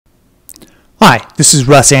Hi, this is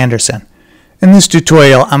Russ Anderson. In this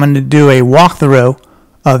tutorial, I'm going to do a walkthrough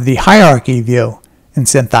of the hierarchy view in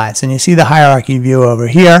SynthEyes. And you see the hierarchy view over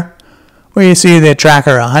here, where you see the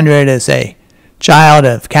tracker 100 is a child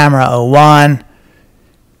of camera 01.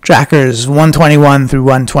 Trackers 121 through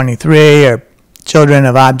 123 are children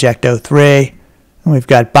of object 03. And we've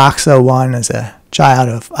got box 01 as a child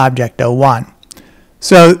of object 01.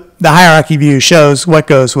 So the hierarchy view shows what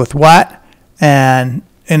goes with what, and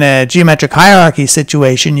in a geometric hierarchy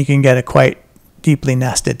situation, you can get a quite deeply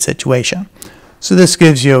nested situation. So this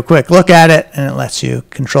gives you a quick look at it, and it lets you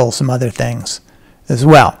control some other things as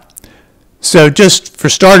well. So just for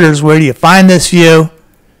starters, where do you find this view?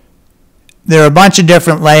 There are a bunch of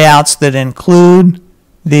different layouts that include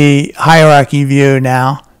the hierarchy view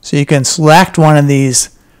now. So you can select one of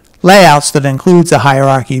these layouts that includes a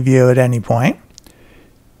hierarchy view at any point.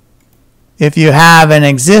 If you have an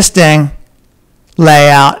existing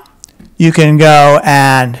layout, you can go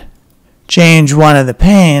and change one of the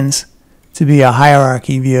panes to be a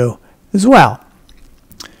hierarchy view as well.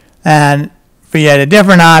 And for yet a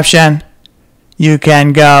different option, you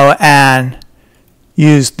can go and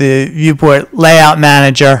use the viewport layout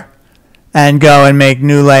manager and go and make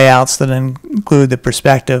new layouts that include the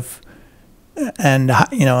perspective and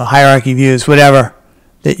hierarchy views, whatever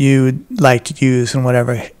that you would like to use and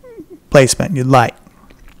whatever placement you'd like.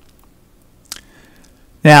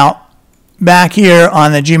 Now, back here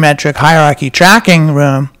on the geometric hierarchy tracking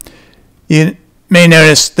room, you may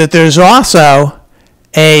notice that there's also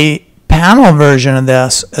a panel version of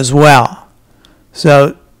this as well.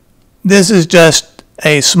 So this is just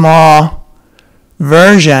a small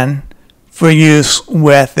version for use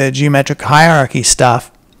with the geometric hierarchy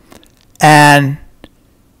stuff, and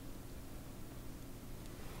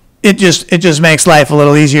it just makes life a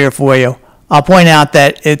little easier for you. I'll point out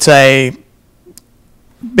that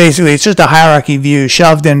basically it's just a hierarchy view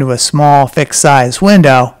shoved into a small fixed size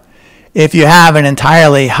window. If you have an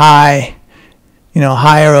entirely higher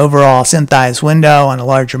overall SynthEyes window on a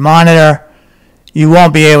larger monitor, you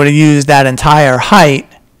won't be able to use that entire height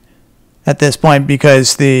at this point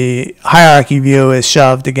because the hierarchy view is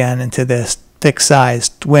shoved again into this fixed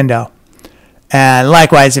sized window. And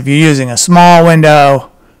likewise, if you're using a small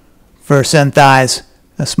window for SynthEyes,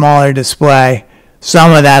 a smaller display,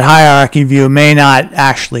 some of that hierarchy view may not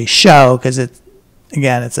actually show because it's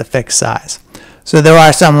a fixed size. So there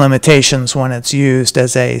are some limitations when it's used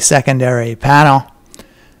as a secondary panel.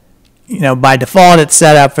 By default it's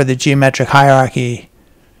set up for the geometric hierarchy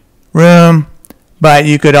room, but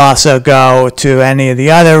you could also go to any of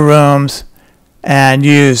the other rooms and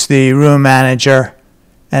use the room manager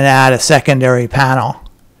and add a secondary panel,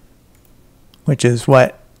 which is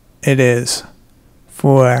what it is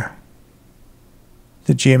for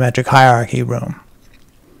the geometric hierarchy room.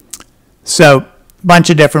 So a bunch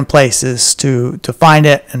of different places to find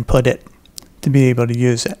it and put it to be able to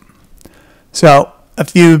use it. So a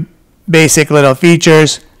few basic little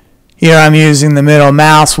features. Here I'm using the middle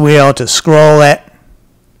mouse wheel to scroll it.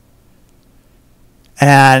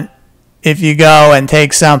 And if you go and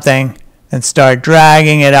take something and start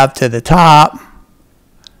dragging it up to the top,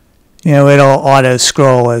 it'll auto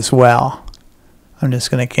scroll as well. I'm just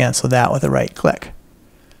going to cancel that with a right click.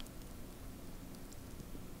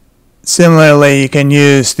 Similarly, you can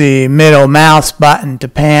use the middle mouse button to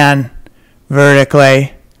pan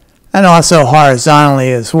vertically and also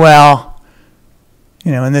horizontally as well.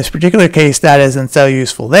 In this particular case, that isn't so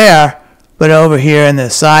useful there, but over here in the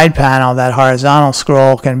side panel, that horizontal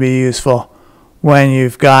scroll can be useful when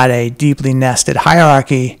you've got a deeply nested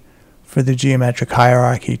hierarchy for the geometric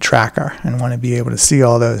hierarchy tracker and want to be able to see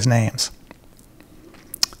all those names.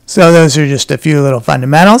 So those are just a few little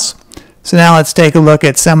fundamentals. So now let's take a look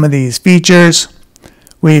at some of these features.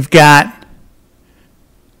 We've got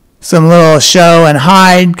some little show and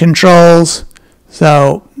hide controls.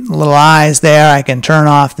 So little eyes there, I can turn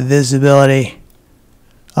off the visibility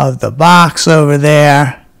of the box over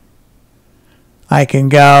there. I can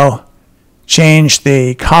go change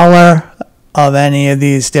the color of any of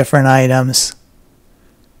these different items.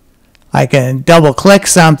 I can double click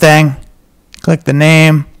something, click the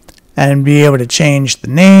name, and be able to change the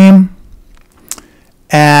name.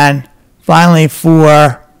 And finally,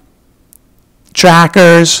 for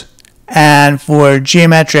trackers and for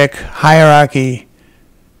geometric hierarchy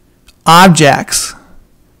objects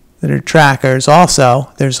that are trackers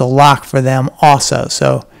also, there's a lock for them also.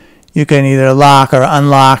 So you can either lock or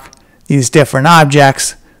unlock these different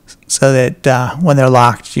objects so that when they're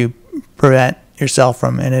locked, you prevent yourself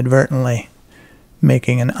from inadvertently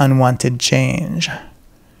making an unwanted change.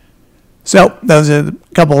 So those are a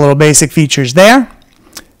couple little basic features there.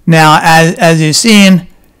 Now, as you've seen,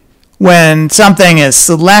 when something is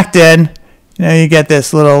selected, you get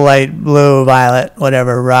this little light blue, violet,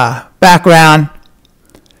 whatever background.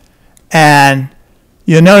 And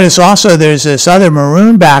you'll notice also there's this other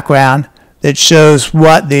maroon background that shows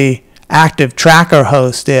what the active tracker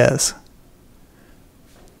host is.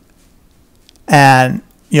 And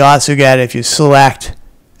you also get, if you select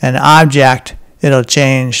an object,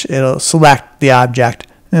 it'll select the object,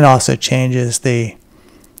 and it also changes the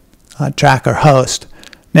tracker host.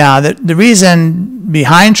 Now, the reason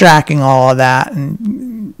behind tracking all of that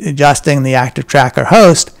and adjusting the active tracker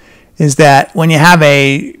host is that when you have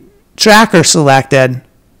a tracker selected,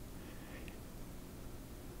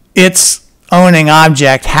 its owning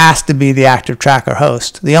object has to be the active tracker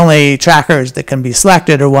host. The only trackers that can be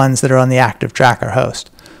selected are ones that are on the active tracker host.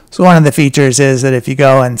 So one of the features is that if you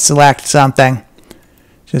go and select something,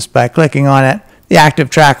 just by clicking on it, the active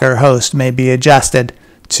tracker host may be adjusted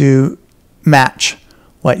to match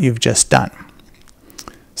what you've just done.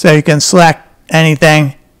 So you can select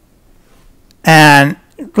anything, and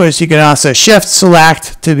of course you can also shift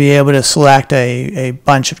select to be able to select a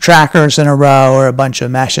bunch of trackers in a row or a bunch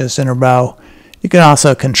of meshes in a row. You can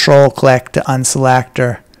also control click to unselect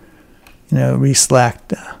or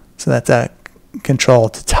reselect. So that's a control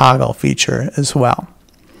to toggle feature as well.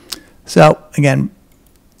 So again,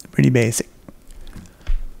 pretty basic.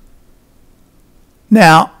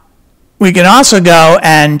 Now, we can also go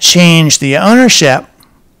and change the ownership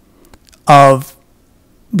of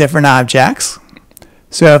different objects.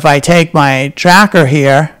 So if I take my tracker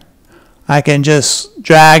here, I can just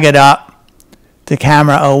drag it up to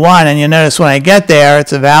camera 01, and you'll notice when I get there,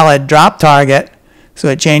 it's a valid drop target, so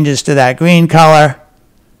it changes to that green color.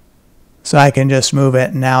 So I can just move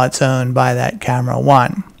it, and now it's owned by that camera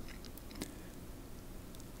 1.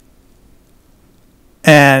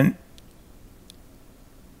 And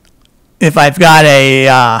if I've got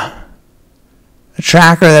a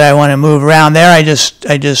tracker that I want to move around there, I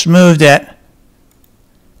just moved it.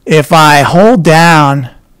 If I hold down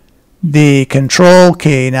the control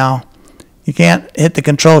key, now you can't hit the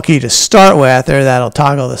control key to start with, or that'll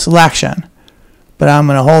toggle the selection. But I'm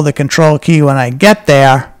going to hold the control key when I get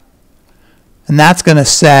there, and that's going to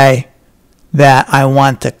say that I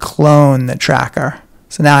want to clone the tracker.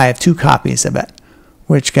 So now I have 2 copies of it,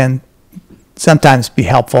 which can sometimes be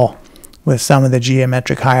helpful with some of the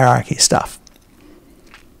geometric hierarchy stuff.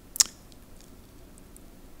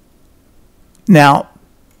 Now,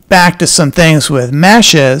 back to some things with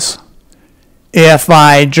meshes. If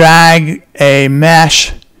I drag a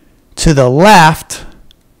mesh to the left,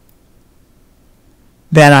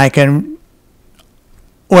 then I can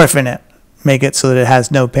orphan it, make it so that it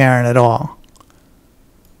has no parent at all.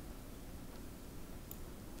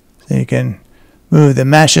 So you can move the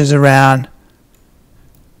meshes around.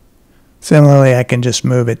 Similarly, I can just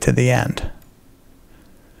move it to the end.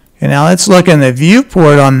 Okay, now let's look in the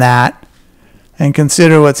viewport on that and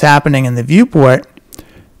consider what's happening in the viewport.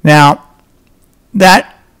 Now,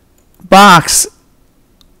 that box,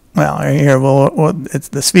 well, here it's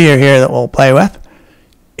the sphere here that we'll play with.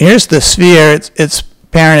 Here's the sphere. It's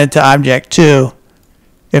parented to object 2.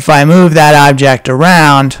 If I move that object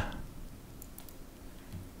around,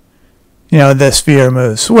 the sphere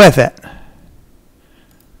moves with it.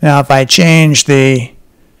 Now, if I change the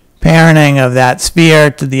parenting of that sphere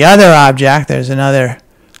to the other object, there's another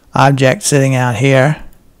object sitting out here.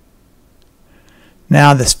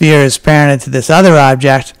 Now the sphere is parented to this other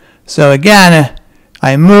object. So again,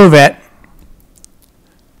 I move it,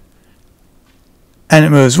 and it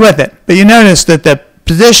moves with it. But you notice that the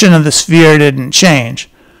position of the sphere didn't change.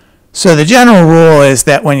 So the general rule is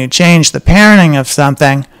that when you change the parenting of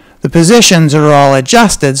something, the positions are all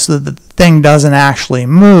adjusted so that the thing doesn't actually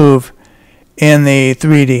move in the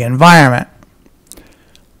 3D environment.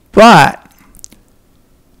 But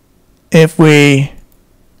if we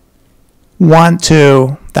want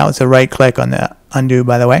to, that was a right click on the undo,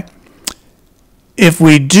 by the way. If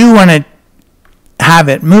we do want to have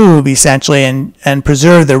it move essentially and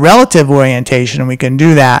preserve the relative orientation, we can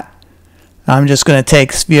do that. I'm just going to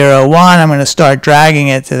take sphere 01, I'm going to start dragging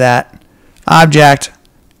it to that object,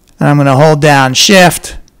 and I'm going to hold down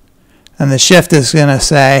shift, and the shift is going to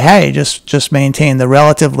say, hey, just maintain the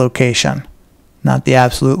relative location, not the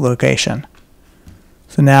absolute location.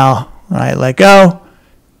 So now when I let go,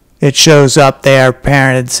 it shows up there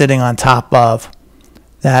parented sitting on top of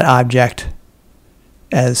that object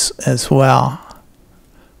as well.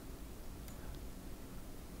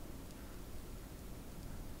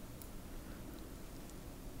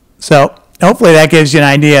 So hopefully that gives you an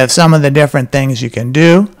idea of some of the different things you can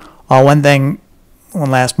do. One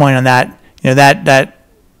last point on that, that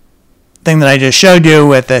thing that I just showed you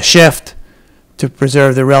with the shift to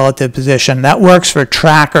preserve the relative position, that works for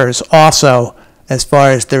trackers also as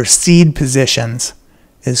far as their seed positions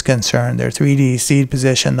is concerned. Their 3D seed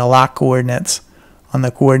position, the lock coordinates on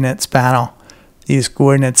the coordinates panel. These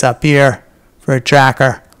coordinates up here for a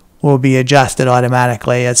tracker will be adjusted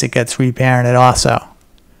automatically as it gets reparented also.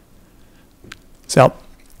 So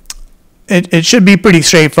it should be pretty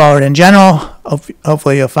straightforward in general.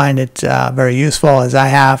 Hopefully you'll find it very useful as I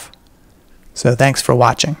have. So thanks for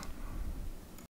watching.